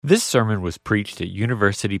This sermon was preached at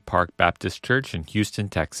University Park Baptist Church in Houston,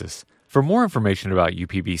 Texas. For more information about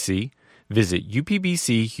UPBC, visit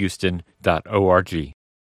upbchouston.org.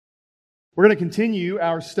 We're going to continue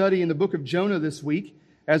our study in the book of Jonah this week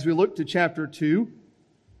as we look to chapter 2.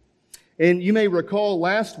 And you may recall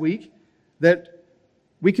last week that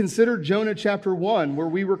we considered Jonah chapter 1, where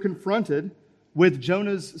we were confronted with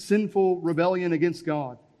Jonah's sinful rebellion against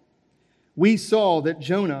God. We saw that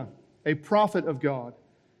Jonah, a prophet of God,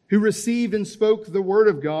 who received and spoke the word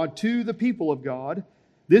of God to the people of God,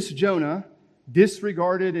 this Jonah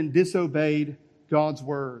disregarded and disobeyed God's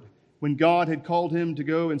word when God had called him to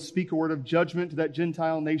go and speak a word of judgment to that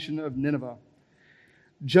Gentile nation of Nineveh.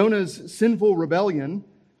 Jonah's sinful rebellion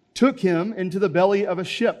took him into the belly of a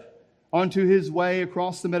ship onto his way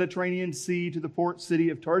across the Mediterranean Sea to the port city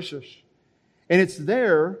of Tarshish. And it's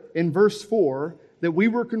there in verse 4 that we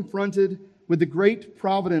were confronted with the great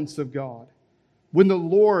providence of God, when the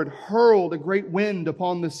Lord hurled a great wind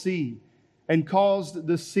upon the sea and caused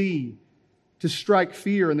the sea to strike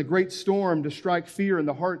fear and the great storm to strike fear in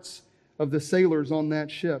the hearts of the sailors on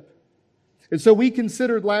that ship. And so we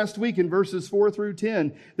considered last week in verses 4 through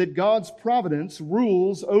 10 that God's providence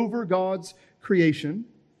rules over God's creation,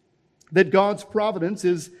 that God's providence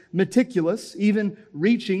is meticulous, even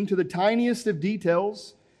reaching to the tiniest of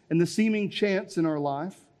details and the seeming chance in our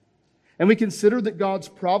life. And we consider that God's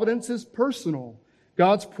providence is personal.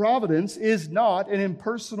 God's providence is not an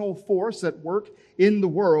impersonal force at work in the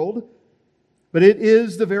world, but it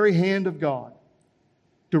is the very hand of God,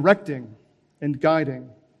 directing and guiding,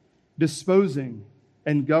 disposing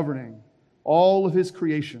and governing all of His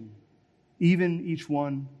creation, even each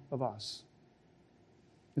one of us.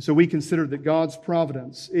 And so we consider that God's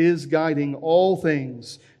providence is guiding all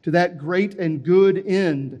things to that great and good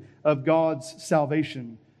end of God's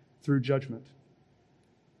salvation through judgment.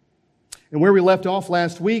 And where we left off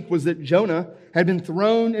last week was that Jonah had been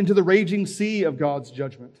thrown into the raging sea of God's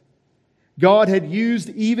judgment. God had used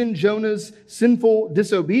even Jonah's sinful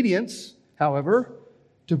disobedience, however,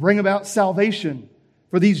 to bring about salvation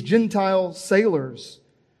for these Gentile sailors.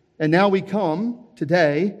 And now we come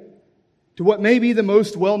today to what may be the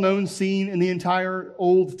most well-known scene in the entire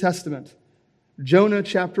Old Testament. Jonah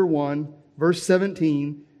chapter 1, verse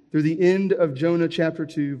 17, through the end of Jonah chapter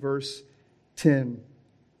 2, verse 10.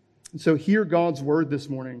 And so hear God's word this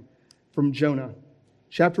morning from Jonah,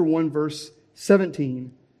 chapter 1, verse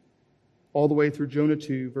 17, all the way through Jonah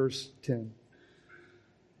 2, verse 10.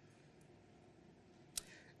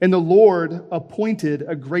 And the Lord appointed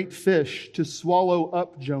a great fish to swallow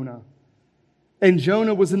up Jonah. And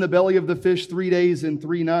Jonah was in the belly of the fish 3 days and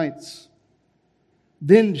 3 nights.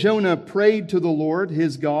 Then Jonah prayed to the Lord,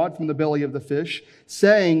 his God, from the belly of the fish,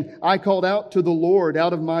 saying, I called out to the Lord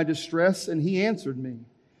out of my distress, and He answered me.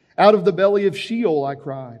 Out of the belly of Sheol I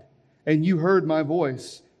cried, and You heard my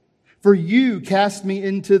voice. For You cast me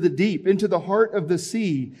into the deep, into the heart of the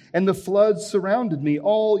sea, and the floods surrounded me.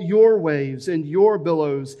 All Your waves and Your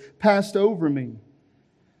billows passed over me.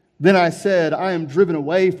 Then I said, I am driven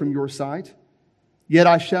away from Your sight, yet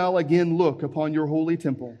I shall again look upon Your holy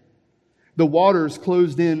temple. The waters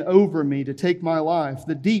closed in over me to take my life.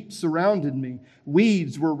 The deep surrounded me.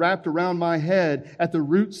 Weeds were wrapped around my head at the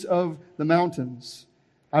roots of the mountains.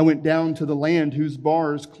 I went down to the land whose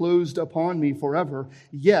bars closed upon me forever.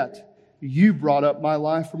 Yet You brought up my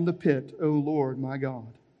life from the pit, O Lord my God.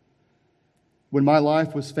 When my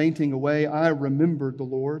life was fainting away, I remembered the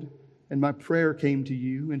Lord, and my prayer came to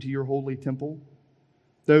You and to Your holy temple.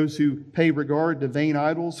 Those who pay regard to vain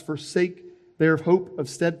idols forsake their hope of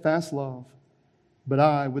steadfast love. But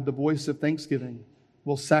I, with the voice of thanksgiving,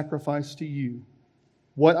 will sacrifice to You.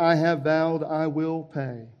 What I have vowed I will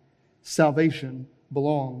pay. Salvation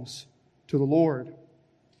belongs to the Lord.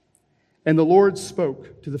 And the Lord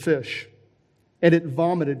spoke to the fish, and it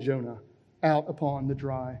vomited Jonah out upon the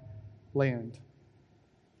dry land.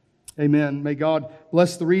 Amen. May God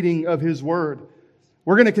bless the reading of His word.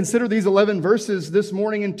 We're going to consider these 11 verses this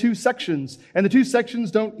morning in 2 sections. And the 2 sections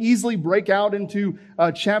don't easily break out into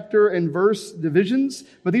chapter and verse divisions,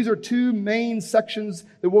 but these are 2 main sections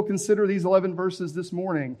that we'll consider these 11 verses this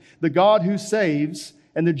morning. The God who saves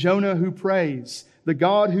and the Jonah who prays. The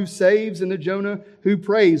God who saves and the Jonah who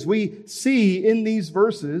prays. We see in these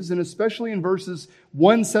verses, and especially in verses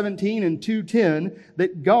 1:17 and 2:10,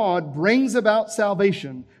 that God brings about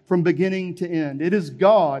salvation from beginning to end. It is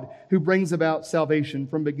God who brings about salvation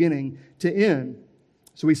from beginning to end.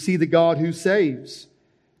 So we see the God who saves.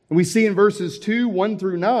 And we see in verses 2, 1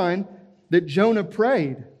 through 9, that Jonah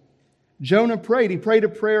prayed. Jonah prayed. He prayed a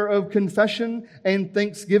prayer of confession and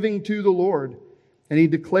thanksgiving to the Lord. And he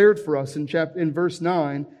declared for us in verse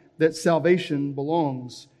 9 that salvation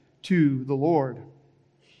belongs to the Lord.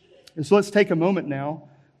 And so let's take a moment now,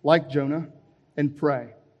 like Jonah, and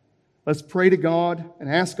pray. Let's pray to God and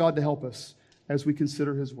ask God to help us as we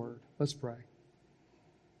consider His Word. Let's pray.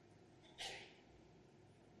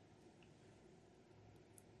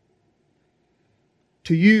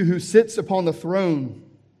 To you who sits upon the throne,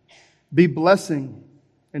 be blessing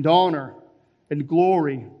and honor and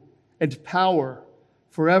glory and power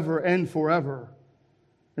forever and forever.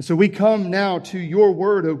 And so we come now to your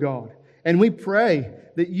word, O God, and we pray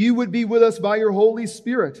that you would be with us by your Holy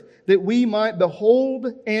Spirit, that we might behold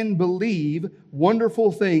and believe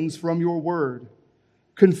wonderful things from your word.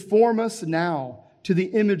 Conform us now to the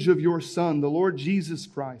image of your Son, the Lord Jesus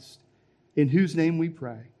Christ, in whose name we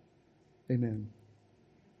pray. Amen.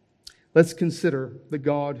 Let's consider the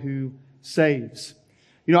God who saves.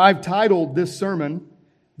 I've titled this sermon,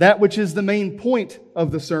 That Which is the Main Point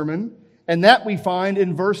of the Sermon, and that we find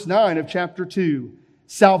in verse 9 of chapter 2.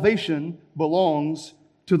 Salvation belongs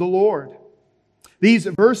to the Lord. These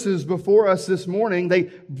verses before us this morning,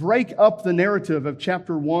 they break up the narrative of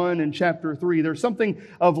chapter 1 and chapter 3. There's something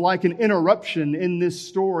of like an interruption in this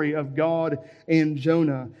story of God and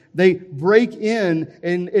Jonah. They break in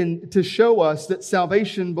and to show us that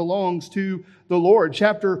salvation belongs to the Lord.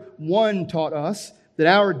 Chapter 1 taught us that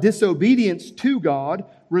our disobedience to God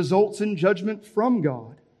results in judgment from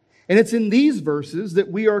God. And it's in these verses that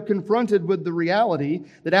we are confronted with the reality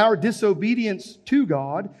that our disobedience to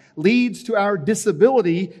God leads to our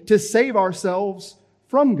disability to save ourselves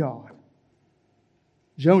from God.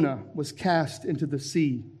 Jonah was cast into the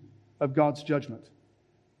sea of God's judgment.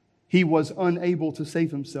 He was unable to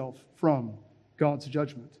save himself from God's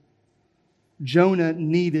judgment. Jonah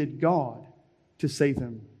needed God to save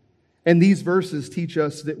him. And these verses teach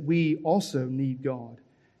us that we also need God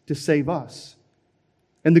to save us.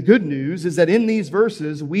 And the good news is that in these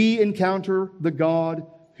verses, we encounter the God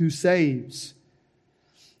who saves.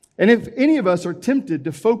 And if any of us are tempted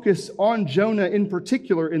to focus on Jonah in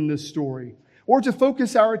particular in this story, or to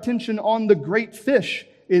focus our attention on the great fish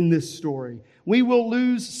in this story, we will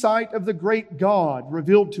lose sight of the great God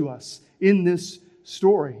revealed to us in this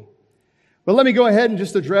story. But let me go ahead and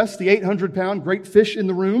just address the 800-pound great fish in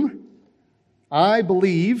the room. I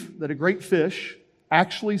believe that a great fish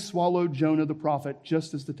actually swallowed Jonah the prophet,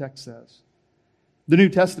 just as the text says. The New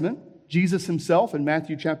Testament, Jesus himself in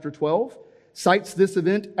Matthew chapter 12, cites this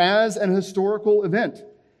event as an historical event.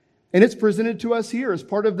 And it's presented to us here as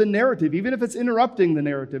part of the narrative. Even if it's interrupting the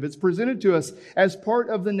narrative, it's presented to us as part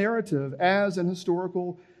of the narrative as an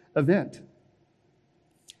historical event.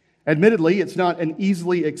 Admittedly, it's not an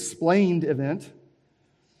easily explained event.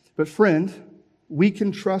 But friend, we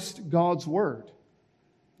can trust God's word.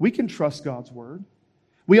 We can trust God's word.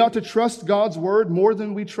 We ought to trust God's word more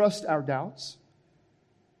than we trust our doubts.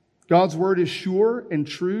 God's word is sure and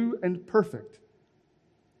true and perfect.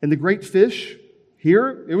 And the great fish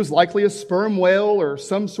here, it was likely a sperm whale or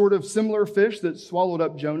some sort of similar fish that swallowed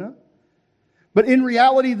up Jonah. But in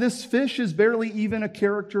reality, this fish is barely even a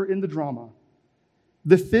character in the drama.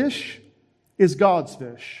 The fish is God's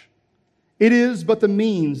fish. It is but the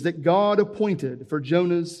means that God appointed for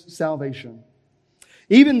Jonah's salvation.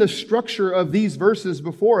 Even the structure of these verses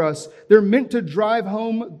before us, they're meant to drive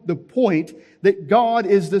home the point that God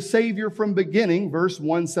is the Savior from beginning, verse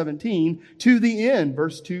 117, to the end,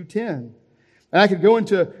 verse 210. And I could go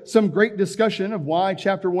into some great discussion of why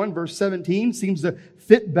chapter 1, verse 17 seems to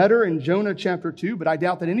fit better in Jonah chapter 2, but I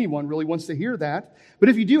doubt that anyone really wants to hear that. But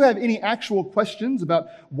if you do have any actual questions about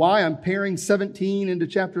why I'm pairing 17 into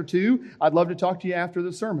chapter 2, I'd love to talk to you after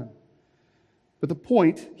the sermon. But the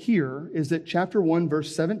point here is that chapter 1,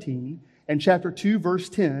 verse 17, and chapter 2, verse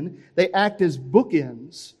 10, they act as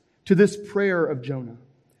bookends to this prayer of Jonah.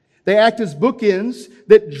 They act as bookends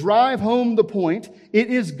that drive home the point. It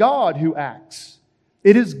is God who acts.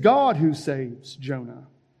 It is God who saves Jonah.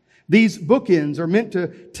 These bookends are meant to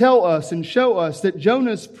tell us and show us that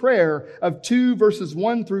Jonah's prayer of 2 verses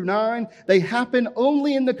 1 through 9, they happen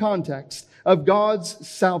only in the context of God's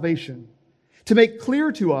salvation. To make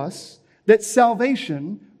clear to us that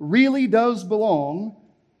salvation really does belong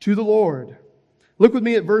to the Lord. Look with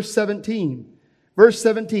me at verse 17. Verse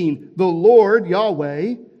 17, the Lord,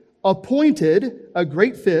 Yahweh, appointed a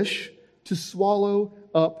great fish to swallow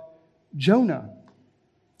up Jonah.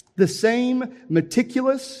 The same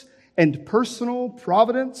meticulous and personal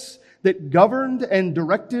providence that governed and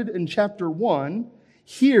directed in chapter 1,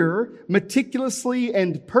 here meticulously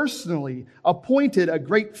and personally appointed a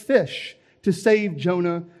great fish to save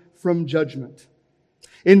Jonah from judgment.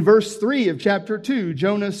 In verse 3 of chapter 2,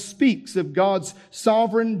 Jonah speaks of God's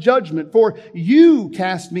sovereign judgment. For you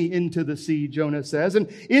cast me into the sea, Jonah says. And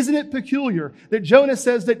isn't it peculiar that Jonah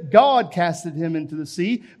says that God casted him into the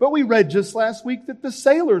sea? But we read just last week that the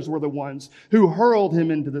sailors were the ones who hurled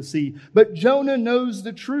him into the sea. But Jonah knows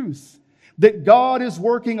the truth, that God is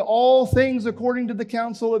working all things according to the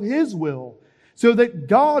counsel of His will, so that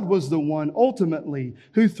God was the one ultimately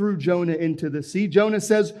who threw Jonah into the sea. Jonah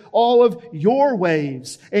says, all of your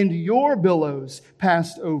waves and your billows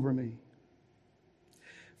passed over me.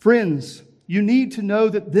 Friends, you need to know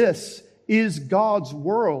that this is God's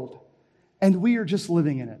world, and we are just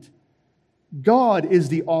living in it. God is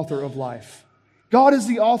the author of life. God is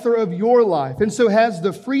the author of your life, and so has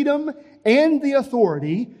the freedom and the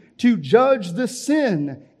authority to judge the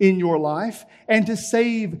sin in your life and to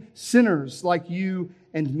save sinners like you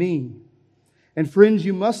and me. And friends,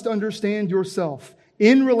 you must understand yourself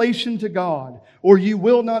in relation to God, or you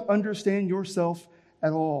will not understand yourself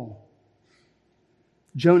at all.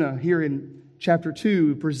 Jonah, here in chapter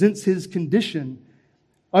 2, presents his condition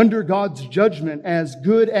under God's judgment as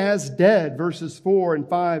good as dead, verses 4 and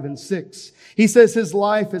 5 and 6. He says his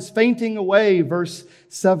life is fainting away, verse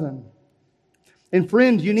 7. And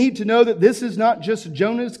friend, you need to know that this is not just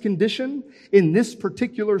Jonah's condition in this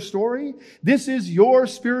particular story. This is your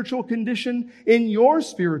spiritual condition in your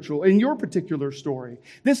particular story.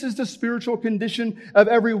 This is the spiritual condition of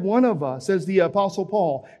every one of us, as the Apostle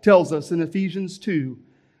Paul tells us in Ephesians 2,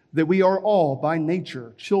 that we are all by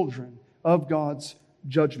nature children of God's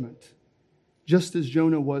judgment, just as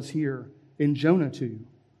Jonah was here in Jonah 2.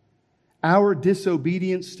 Our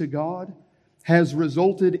disobedience to God has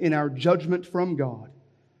resulted in our judgment from God.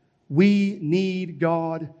 We need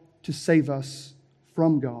God to save us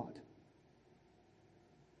from God.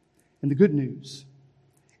 And the good news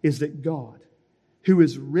is that God, who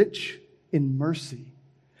is rich in mercy,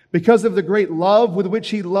 because of the great love with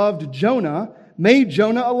which He loved Jonah, made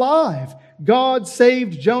Jonah alive. God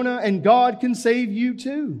saved Jonah, and God can save you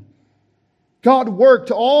too. God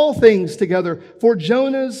worked all things together for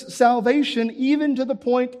Jonah's salvation, even to the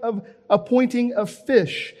point of appointing a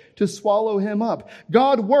fish to swallow him up.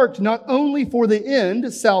 God worked not only for the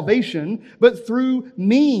end, salvation, but through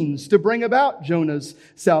means to bring about Jonah's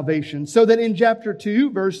salvation. So that in chapter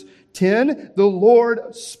 2, verse 10, the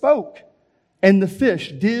Lord spoke, and the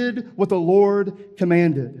fish did what the Lord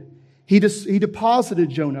commanded. He deposited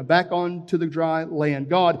Jonah back onto the dry land.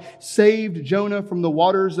 God saved Jonah from the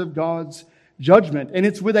waters of God's judgment. And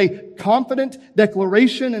it's with a confident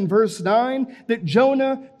declaration in verse 9 that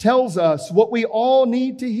Jonah tells us what we all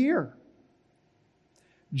need to hear.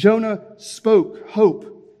 Jonah spoke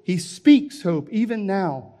hope. He speaks hope even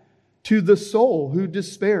now to the soul who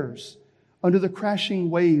despairs under the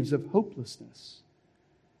crashing waves of hopelessness.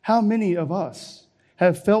 How many of us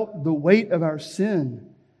have felt the weight of our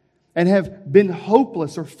sin and have been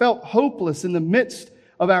hopeless or felt hopeless in the midst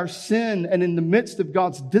of our sin and in the midst of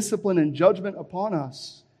God's discipline and judgment upon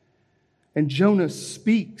us? And Jonah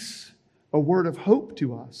speaks a word of hope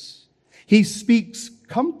to us. He speaks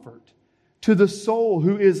comfort to the soul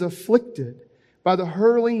who is afflicted by the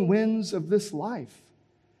hurling winds of this life.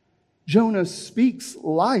 Jonah speaks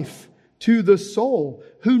life to the soul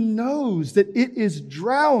who knows that it is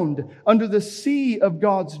drowned under the sea of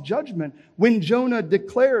God's judgment, when Jonah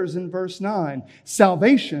declares in verse 9,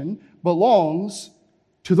 salvation belongs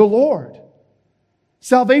to the Lord.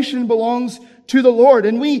 Salvation belongs to the Lord,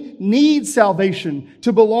 and we need salvation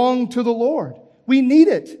to belong to the Lord. We need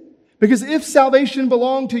it. Because if salvation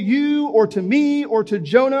belonged to you or to me or to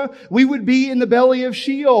Jonah, we would be in the belly of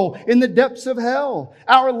Sheol, in the depths of hell.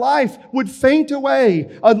 Our life would faint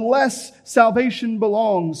away unless salvation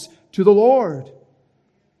belongs to the Lord.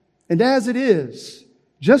 And as it is,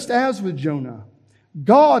 just as with Jonah,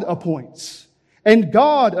 God appoints and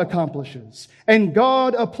God accomplishes and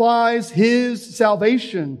God applies His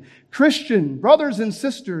salvation. Christian brothers and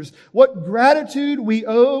sisters, what gratitude we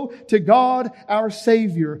owe to God our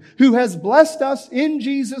Savior, who has blessed us in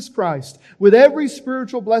Jesus Christ with every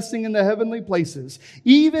spiritual blessing in the heavenly places,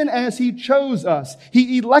 even as He chose us.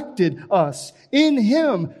 He elected us in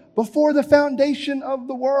Him before the foundation of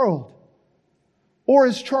the world. Or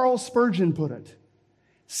as Charles Spurgeon put it,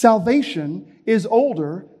 salvation is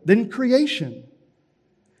older than creation.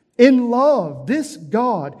 In love, this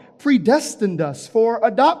God predestined us for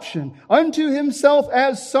adoption unto Himself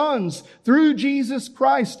as sons through Jesus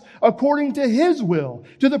Christ, according to His will,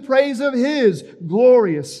 to the praise of His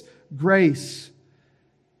glorious grace.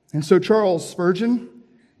 And so Charles Spurgeon,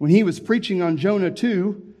 when he was preaching on Jonah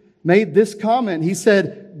 2, made this comment. He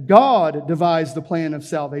said, God devised the plan of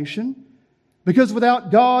salvation. because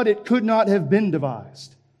without God it could not have been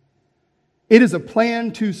devised. It is a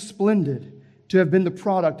plan too splendid to have been the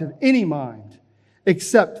product of any mind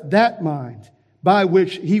except that mind by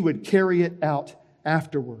which He would carry it out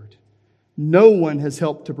afterward. No one has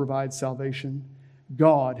helped to provide salvation.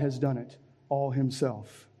 God has done it all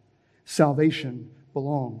Himself. Salvation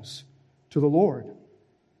belongs to the Lord.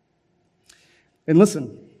 And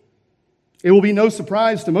listen, it will be no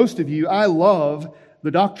surprise to most of you, I love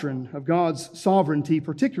the doctrine of God's sovereignty,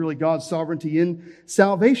 particularly God's sovereignty in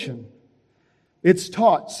salvation. It's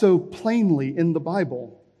taught so plainly in the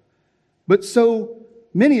Bible, but so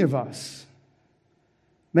many of us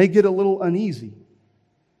may get a little uneasy.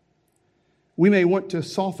 We may want to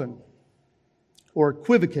soften or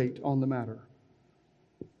equivocate on the matter.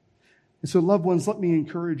 And so, loved ones, let me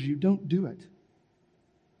encourage you, don't do it.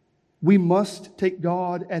 We must take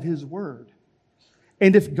God at His word.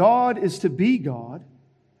 And if God is to be God,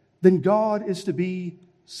 then God is to be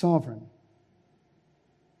sovereign.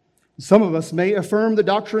 Some of us may affirm the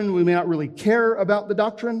doctrine. We may not really care about the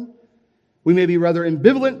doctrine. We may be rather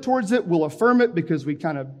ambivalent towards it. We'll affirm it because we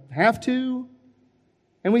kind of have to.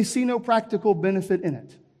 And we see no practical benefit in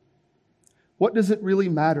it. What does it really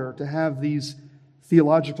matter to have these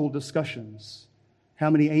theological discussions? How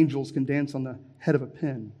many angels can dance on the head of a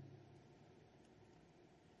pin?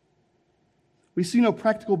 We see no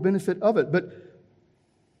practical benefit of it, but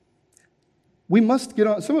we must get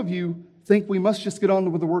on. Some of you think we must just get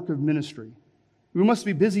on with the work of ministry. We must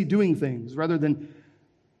be busy doing things rather than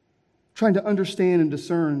trying to understand and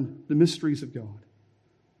discern the mysteries of God.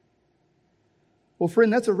 Well,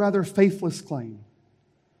 friend, that's a rather faithless claim.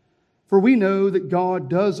 For we know that God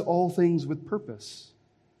does all things with purpose.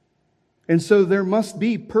 And so there must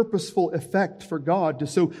be purposeful effect for God to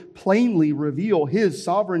so plainly reveal His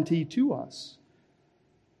sovereignty to us.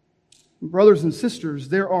 Brothers and sisters,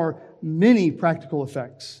 there are many practical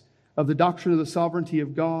effects of the doctrine of the sovereignty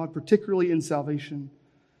of God, particularly in salvation.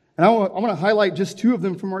 And I want to highlight just two of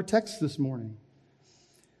them from our text this morning.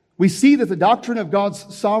 We see that the doctrine of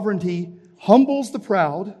God's sovereignty humbles the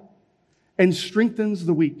proud and strengthens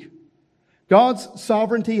the weak. God's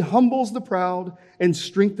sovereignty humbles the proud and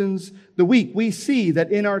strengthens the weak. We see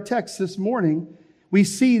that in our text this morning, we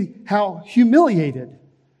see how humiliated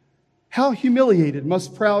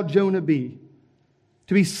must proud Jonah be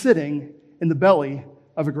to be sitting in the belly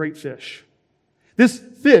of a great fish. This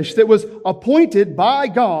fish that was appointed by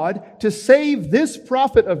God to save this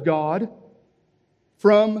prophet of God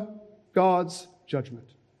from God's judgment.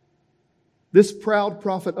 This proud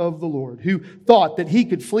prophet of the Lord, who thought that he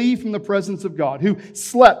could flee from the presence of God, who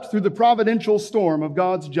slept through the providential storm of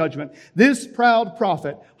God's judgment. This proud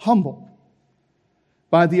prophet, humbled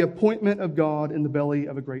by the appointment of God in the belly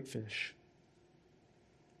of a great fish.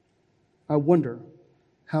 I wonder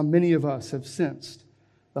how many of us have sensed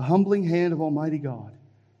the humbling hand of Almighty God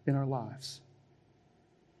in our lives.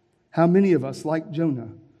 How many of us, like Jonah,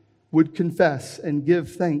 would confess and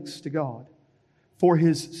give thanks to God for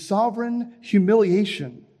His sovereign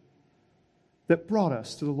humiliation that brought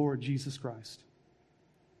us to the Lord Jesus Christ?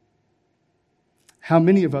 How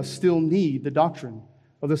many of us still need the doctrine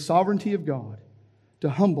of the sovereignty of God to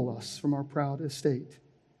humble us from our proud estate?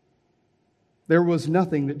 There was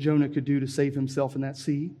nothing that Jonah could do to save himself in that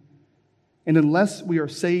sea. And unless we are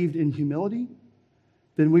saved in humility,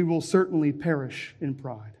 then we will certainly perish in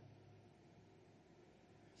pride.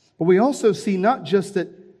 But we also see not just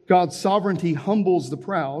that God's sovereignty humbles the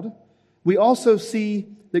proud, we also see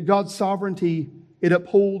that God's sovereignty, it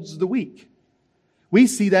upholds the weak. We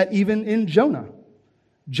see that even in Jonah.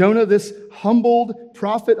 Jonah, this humbled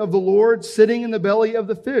prophet of the Lord, sitting in the belly of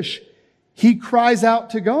the fish, he cries out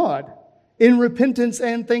to God in repentance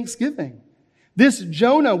and thanksgiving. This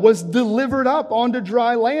Jonah was delivered up onto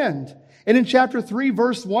dry land. And in chapter 3,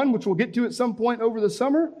 verse 1, which we'll get to at some point over the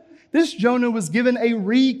summer, this Jonah was given a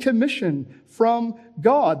recommission from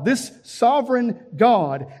God. This sovereign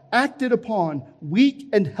God acted upon weak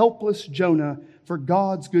and helpless Jonah for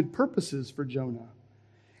God's good purposes for Jonah.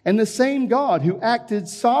 And the same God who acted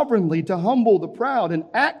sovereignly to humble the proud and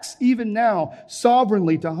acts even now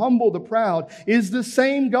sovereignly to humble the proud is the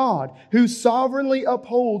same God who sovereignly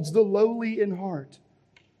upholds the lowly in heart.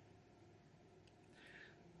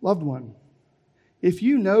 Loved one, if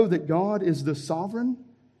you know that God is the sovereign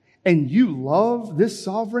and you love this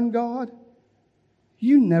sovereign God,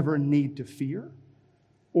 you never need to fear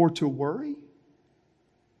or to worry.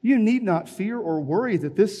 You need not fear or worry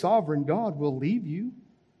that this sovereign God will leave you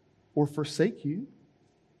or forsake you.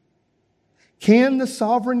 Can the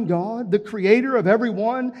sovereign God, the creator of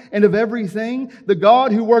everyone and of everything, the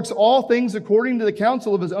God who works all things according to the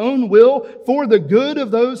counsel of his own will for the good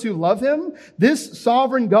of those who love him, this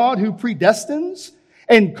sovereign God who predestines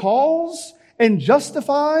and calls and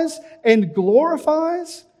justifies and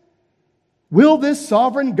glorifies, will this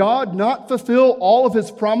sovereign God not fulfill all of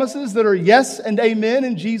his promises that are yes and amen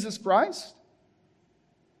in Jesus Christ?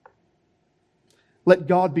 Let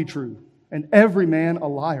God be true and every man a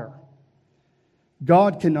liar.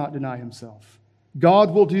 God cannot deny himself.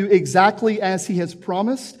 God will do exactly as he has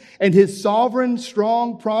promised, and his sovereign,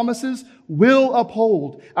 strong promises will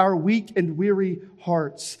uphold our weak and weary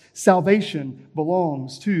hearts. Salvation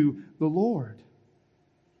belongs to the Lord.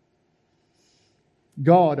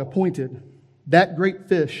 God appointed that great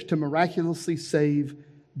fish to miraculously save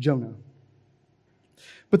Jonah.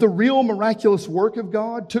 But the real miraculous work of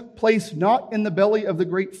God took place not in the belly of the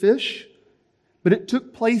great fish, but it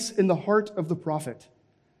took place in the heart of the prophet.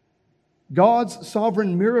 God's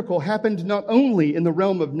sovereign miracle happened not only in the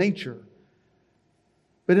realm of nature,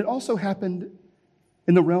 but it also happened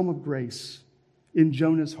in the realm of grace, in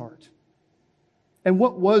Jonah's heart. And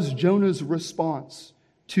what was Jonah's response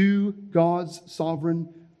to God's sovereign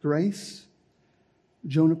grace?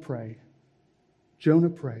 Jonah prayed. Jonah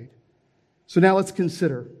prayed. So now let's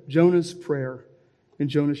consider Jonah's prayer in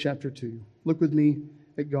Jonah chapter 2. Look with me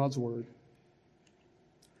at God's word.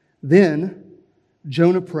 Then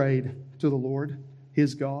Jonah prayed to the Lord,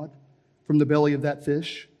 his God, from the belly of that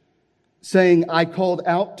fish, saying, I called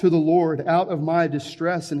out to the Lord out of my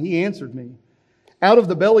distress, and he answered me. Out of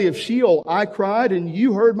the belly of Sheol I cried, and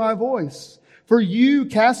you heard my voice. For you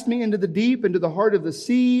cast me into the deep, into the heart of the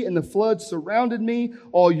sea, and the floods surrounded me.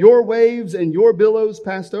 All your waves and your billows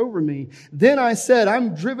passed over me. Then I said,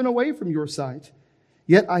 I'm driven away from your sight.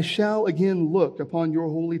 Yet I shall again look upon your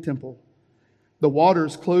holy temple. The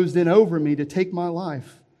waters closed in over me to take my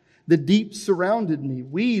life. The deep surrounded me.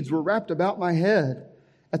 Weeds were wrapped about my head.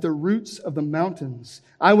 At the roots of the mountains,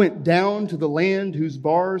 I went down to the land whose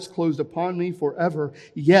bars closed upon me forever.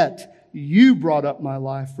 Yet you brought up my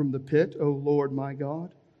life from the pit, O Lord my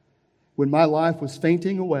God. When my life was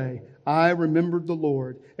fainting away, I remembered the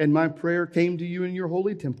Lord, and my prayer came to you in your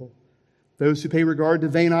holy temple. Those who pay regard to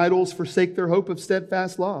vain idols forsake their hope of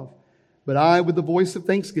steadfast love. But I, with the voice of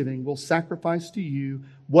thanksgiving, will sacrifice to you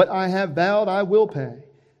what I have vowed I will pay.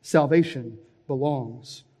 Salvation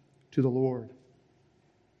belongs to the Lord.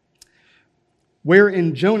 Where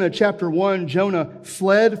in Jonah chapter 1, Jonah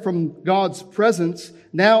fled from God's presence,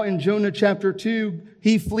 now in Jonah chapter 2,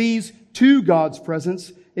 he flees to God's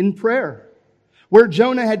presence in prayer. Where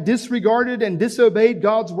Jonah had disregarded and disobeyed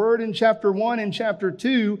God's word in chapter 1 and chapter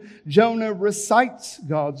 2, Jonah recites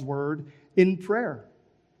God's word in prayer.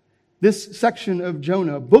 This section of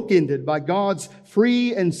Jonah, bookended by God's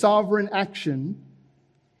free and sovereign action,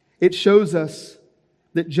 it shows us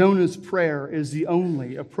that Jonah's prayer is the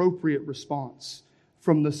only appropriate response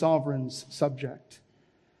from the sovereign's subject.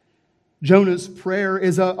 Jonah's prayer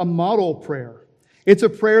is a model prayer. It's a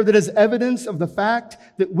prayer that is evidence of the fact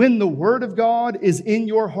that when the Word of God is in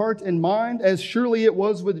your heart and mind, as surely it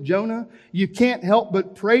was with Jonah, you can't help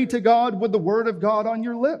but pray to God with the Word of God on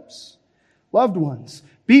your lips. Loved ones,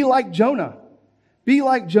 be like Jonah. Be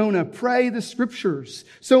like Jonah. Pray the Scriptures.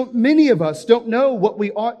 So many of us don't know what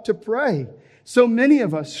we ought to pray. So many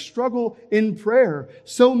of us struggle in prayer.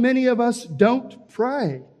 So many of us don't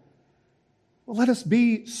pray. Well, let us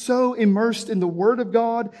be so immersed in the Word of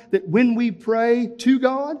God that when we pray to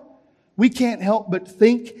God, we can't help but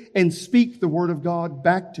think and speak the Word of God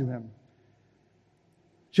back to Him.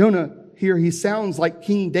 Jonah here, he sounds like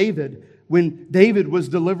King David. When David was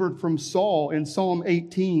delivered from Saul in Psalm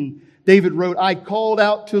 18, David wrote, I called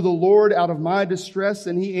out to the Lord out of my distress,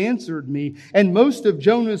 and He answered me. And most of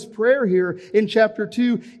Jonah's prayer here in chapter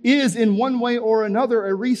 2 is in one way or another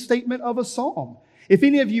a restatement of a psalm. If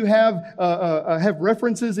any of you have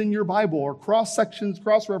references in your Bible or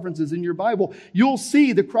cross-references in your Bible, you'll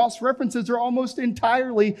see the cross-references are almost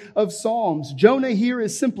entirely of Psalms. Jonah here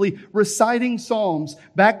is simply reciting Psalms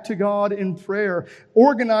back to God in prayer,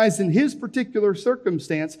 organized in his particular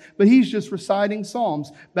circumstance, but he's just reciting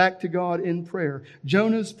Psalms back to God in prayer.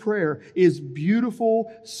 Jonah's prayer is beautiful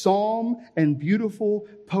psalm and beautiful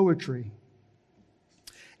poetry.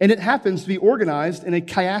 And it happens to be organized in a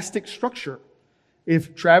chiastic structure.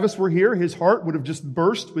 If Travis were here, his heart would have just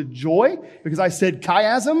burst with joy because I said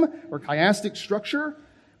chiasm or chiastic structure.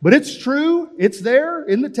 But it's true. It's there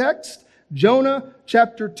in the text. Jonah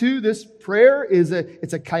chapter 2, this prayer it's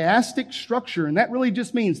a chiastic structure, and that really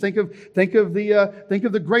just means think of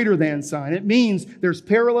the greater than sign. It means there's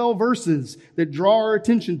parallel verses that draw our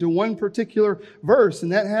attention to one particular verse,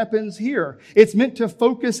 and that happens here. It's meant to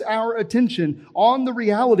focus our attention on the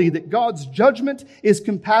reality that God's judgment is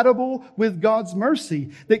compatible with God's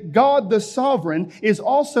mercy, that God the sovereign is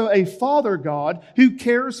also a Father God who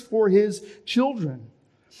cares for His children.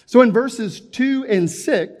 So in verses 2 and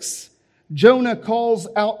 6, Jonah calls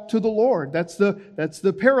out to the Lord. That's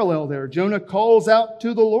the parallel there. Jonah calls out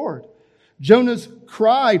to the Lord. Jonah's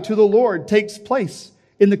cry to the Lord takes place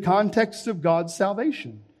in the context of God's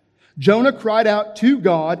salvation. Jonah cried out to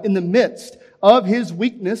God in the midst of his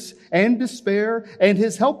weakness and despair and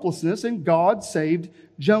his helplessness, and God saved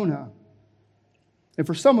Jonah. And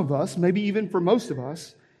for some of us, maybe even for most of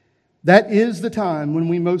us, that is the time when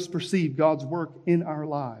we most perceive God's work in our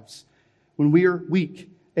lives, when we are weak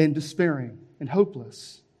and despairing and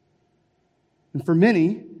hopeless. And for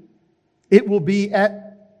many, it will be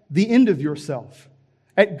at the end of yourself,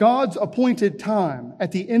 at God's appointed time,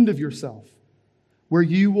 at the end of yourself, where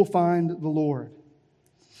you will find the Lord.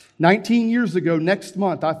 19 years ago, next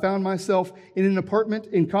month, I found myself in an apartment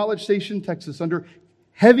in College Station, Texas, under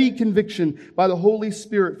heavy conviction by the Holy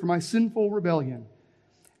Spirit for my sinful rebellion.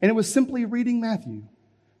 And it was simply reading Matthew,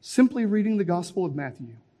 simply reading the Gospel of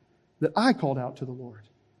Matthew, that I called out to the Lord.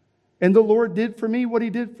 And the Lord did for me what He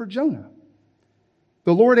did for Jonah.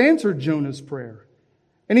 The Lord answered Jonah's prayer,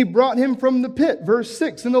 and He brought him from the pit, verse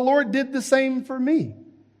 6, and the Lord did the same for me.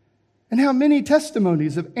 And how many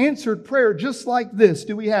testimonies of answered prayer just like this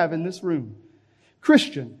do we have in this room?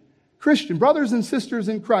 Christian, brothers and sisters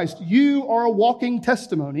in Christ, you are a walking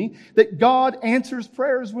testimony that God answers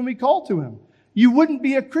prayers when we call to Him. You wouldn't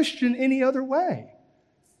be a Christian any other way.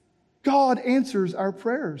 God answers our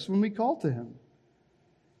prayers when we call to Him.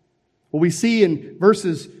 Well, we see in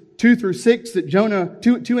verses 2 through 6 that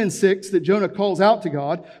 2 and 6 that Jonah calls out to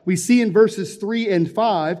God. We see in verses 3 and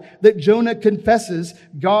 5 that Jonah confesses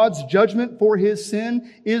God's judgment for his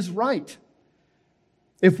sin is right.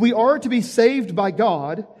 If we are to be saved by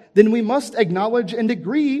God, then we must acknowledge and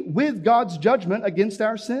agree with God's judgment against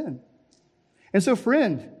our sin. And so,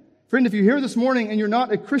 friend, if you're here this morning and you're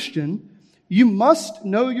not a Christian, you must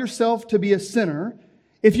know yourself to be a sinner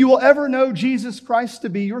if you will ever know Jesus Christ to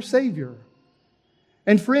be your Savior.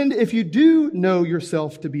 And friend, if you do know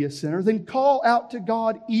yourself to be a sinner, then call out to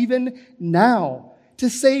God even now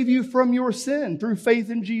to save you from your sin through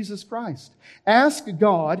faith in Jesus Christ. Ask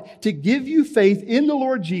God to give you faith in the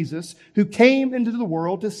Lord Jesus, who came into the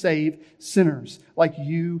world to save sinners like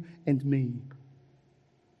you and me.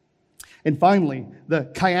 And finally, the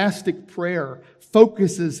chiastic prayer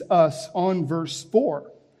focuses us on verse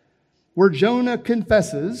 4, where Jonah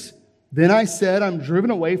confesses, "Then I said, I'm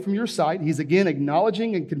driven away from your sight." He's again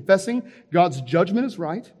acknowledging and confessing God's judgment is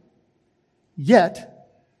right. Yet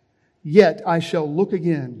I shall look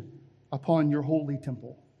again upon your holy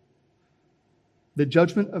temple. The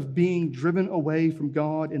judgment of being driven away from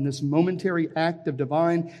God in this momentary act of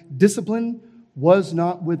divine discipline was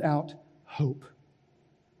not without hope.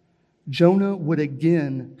 Jonah would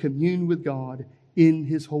again commune with God in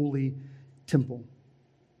His holy temple.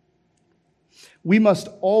 We must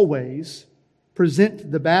always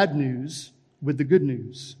present the bad news with the good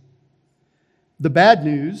news. The bad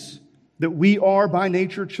news that we are by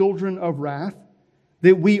nature children of wrath,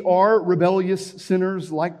 that we are rebellious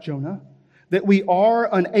sinners like Jonah, that we are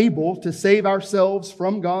unable to save ourselves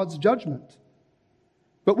from God's judgment.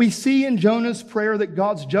 But we see in Jonah's prayer that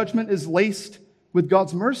God's judgment is laced with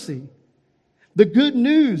God's mercy. The good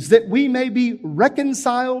news that we may be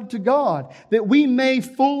reconciled to God, that we may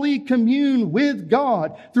fully commune with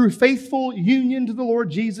God through faithful union to the Lord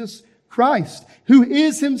Jesus Christ, who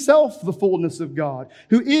is Himself the fullness of God,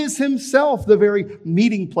 who is Himself the very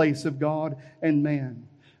meeting place of God and man.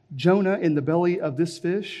 Jonah, in the belly of this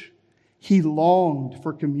fish, he longed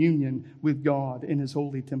for communion with God in His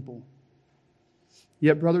holy temple.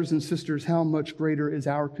 Yet, brothers and sisters, how much greater is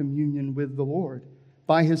our communion with the Lord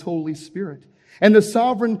by His Holy Spirit. And the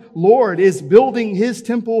sovereign Lord is building His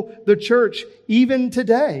temple, the church, even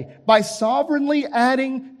today, by sovereignly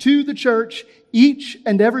adding to the church each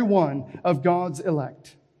and every one of God's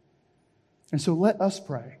elect. And so let us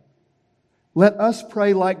pray. Let us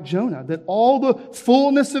pray like Jonah, that all the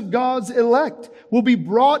fullness of God's elect will be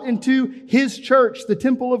brought into His church, the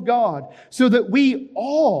temple of God, so that we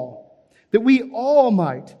all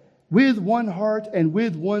might, with one heart and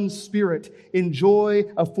with one spirit, enjoy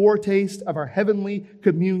a foretaste of our heavenly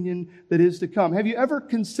communion that is to come. Have you ever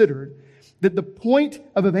considered that the point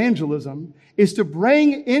of evangelism is to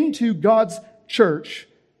bring into God's church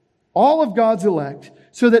all of God's elect,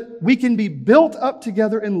 so that we can be built up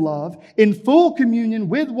together in love, in full communion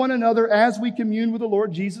with one another as we commune with the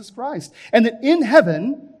Lord Jesus Christ. And that in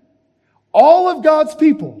heaven, all of God's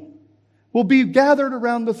people will be gathered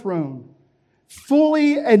around the throne,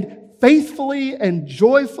 fully and faithfully and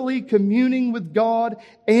joyfully communing with God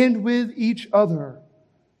and with each other.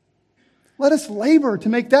 Let us labor to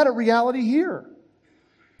make that a reality here.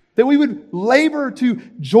 That we would labor to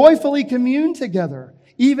joyfully commune together,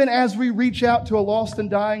 even as we reach out to a lost and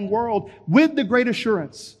dying world, with the great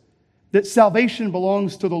assurance that salvation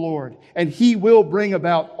belongs to the Lord, and He will bring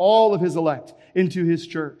about all of His elect into His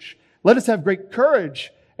church. Let us have great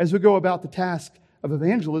courage as we go about the task of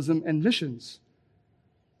evangelism and missions.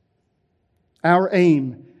 Our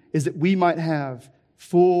aim is that we might have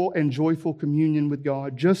full and joyful communion with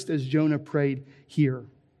God, just as Jonah prayed here.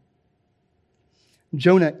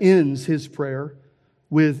 Jonah ends his prayer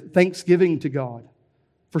with thanksgiving to God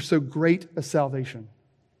for so great a salvation.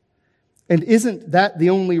 And isn't that the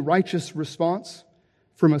only righteous response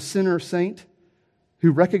from a sinner saint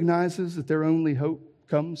who recognizes that their only hope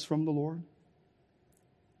comes from the Lord?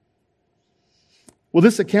 Well,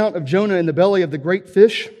 this account of Jonah in the belly of the great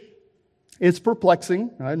fish, it's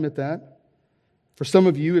perplexing, I admit that. For some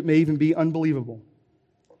of you, it may even be unbelievable.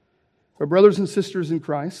 But brothers and sisters in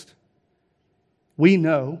Christ, we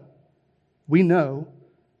know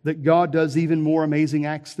that God does even more amazing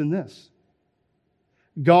acts than this.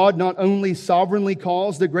 God not only sovereignly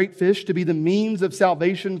caused the great fish to be the means of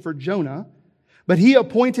salvation for Jonah, but He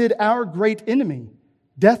appointed our great enemy,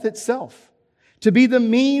 death itself, to be the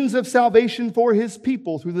means of salvation for His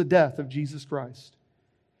people through the death of Jesus Christ.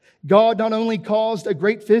 God not only caused a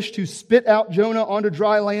great fish to spit out Jonah onto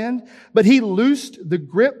dry land, but He loosed the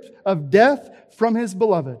grip of death from His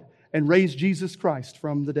beloved and raised Jesus Christ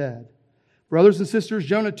from the dead. Brothers and sisters,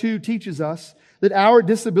 Jonah 2 teaches us that our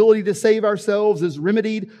disability to save ourselves is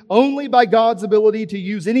remedied only by God's ability to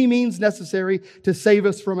use any means necessary to save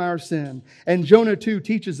us from our sin. And Jonah 2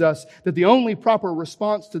 teaches us that the only proper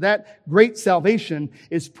response to that great salvation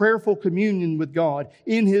is prayerful communion with God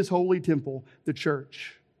in His holy temple, the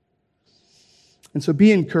church. And so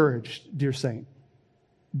be encouraged, dear saint.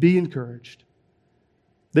 Be encouraged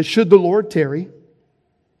that should the Lord tarry,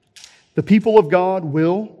 the people of God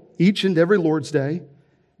will, each and every Lord's Day,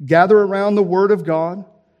 gather around the Word of God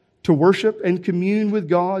to worship and commune with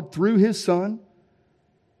God through His Son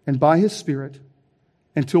and by His Spirit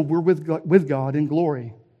until we're with God in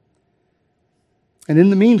glory. And in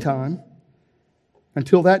the meantime,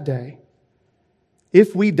 until that day,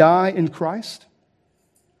 if we die in Christ,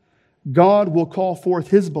 God will call forth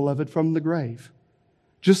His beloved from the grave,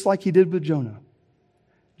 just like He did with Jonah,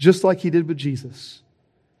 just like He did with Jesus.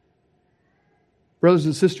 Brothers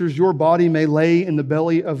and sisters, your body may lay in the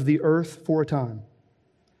belly of the earth for a time.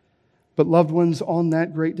 But loved ones, on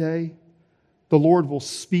that great day, the Lord will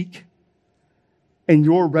speak, and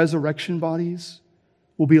your resurrection bodies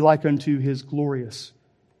will be like unto His glorious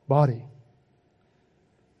body.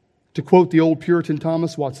 To quote the old Puritan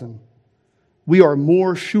Thomas Watson, we are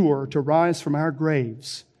more sure to rise from our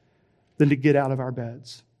graves than to get out of our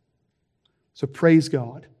beds. So praise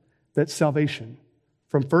God that salvation,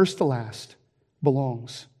 from first to last,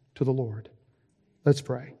 belongs to the Lord. Let's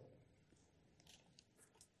pray.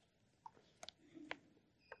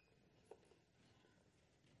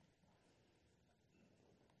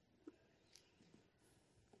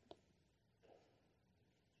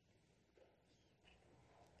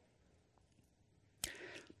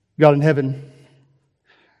 God in heaven,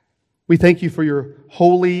 we thank You for Your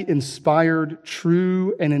holy, inspired,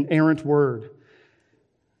 true, and inerrant word.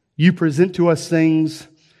 You present to us things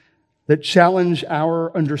that challenge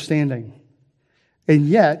our understanding. And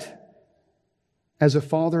yet, as a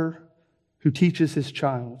father who teaches his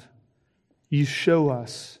child, You show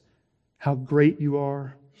us how great You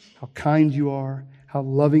are, how kind You are, how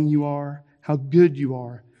loving You are, how good You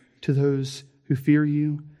are to those who fear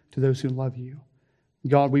You, to those who love You.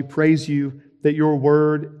 God, we praise You that Your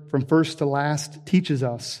word from first to last teaches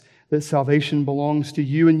us that salvation belongs to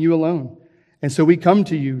You and You alone. And so we come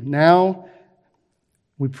to You now.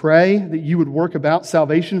 We pray that You would work about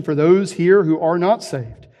salvation for those here who are not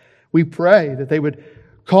saved. We pray that they would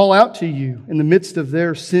call out to You in the midst of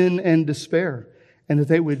their sin and despair, and that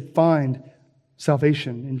they would find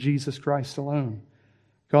salvation in Jesus Christ alone.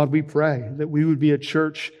 God, we pray that we would be a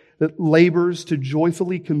church that labors to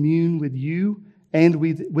joyfully commune with You and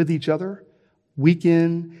with each other, week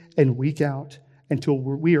in and week out, until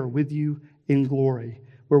we are with You in glory,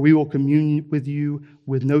 where we will commune with You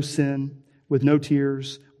with no sin, with no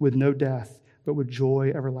tears, with no death, but with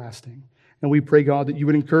joy everlasting. And we pray, God, that you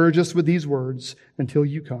would encourage us with these words until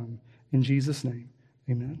you come. In Jesus' name,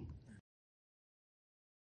 amen.